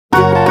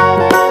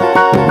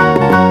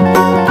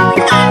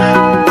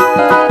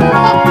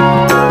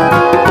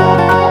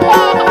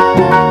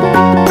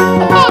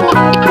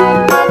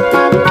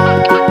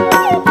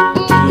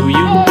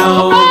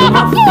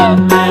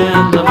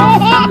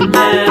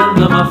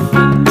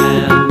Muffin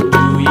Man?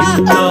 Do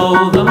you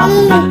know the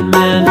Muffin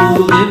Man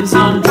who lives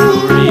on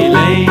Drury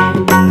Lane?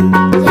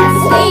 Yes,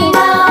 we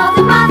know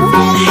the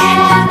Muffin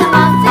Man, the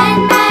Muffin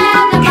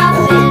Man, the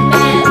Muffin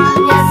Man.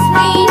 Yes,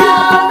 we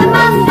know the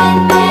Muffin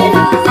Man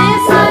who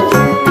lives on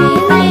Drury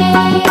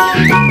Lane.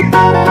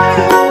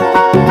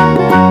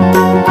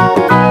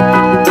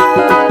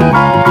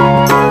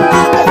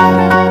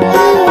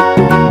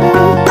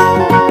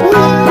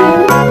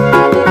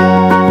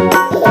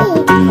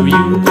 Do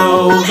you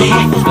know the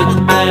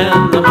Muffin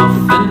Man, the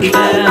Muffin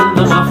Man,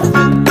 the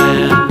Muffin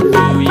Man?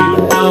 Do you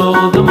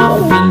know the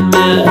Muffin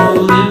Man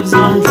who lives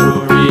on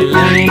Drury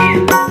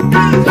Lane?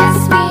 Yes,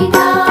 we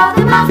know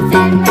the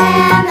Muffin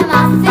Man, the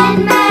Muffin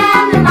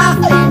Man, the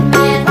Muffin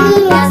Man.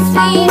 Yes,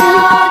 we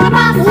know the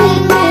Muffin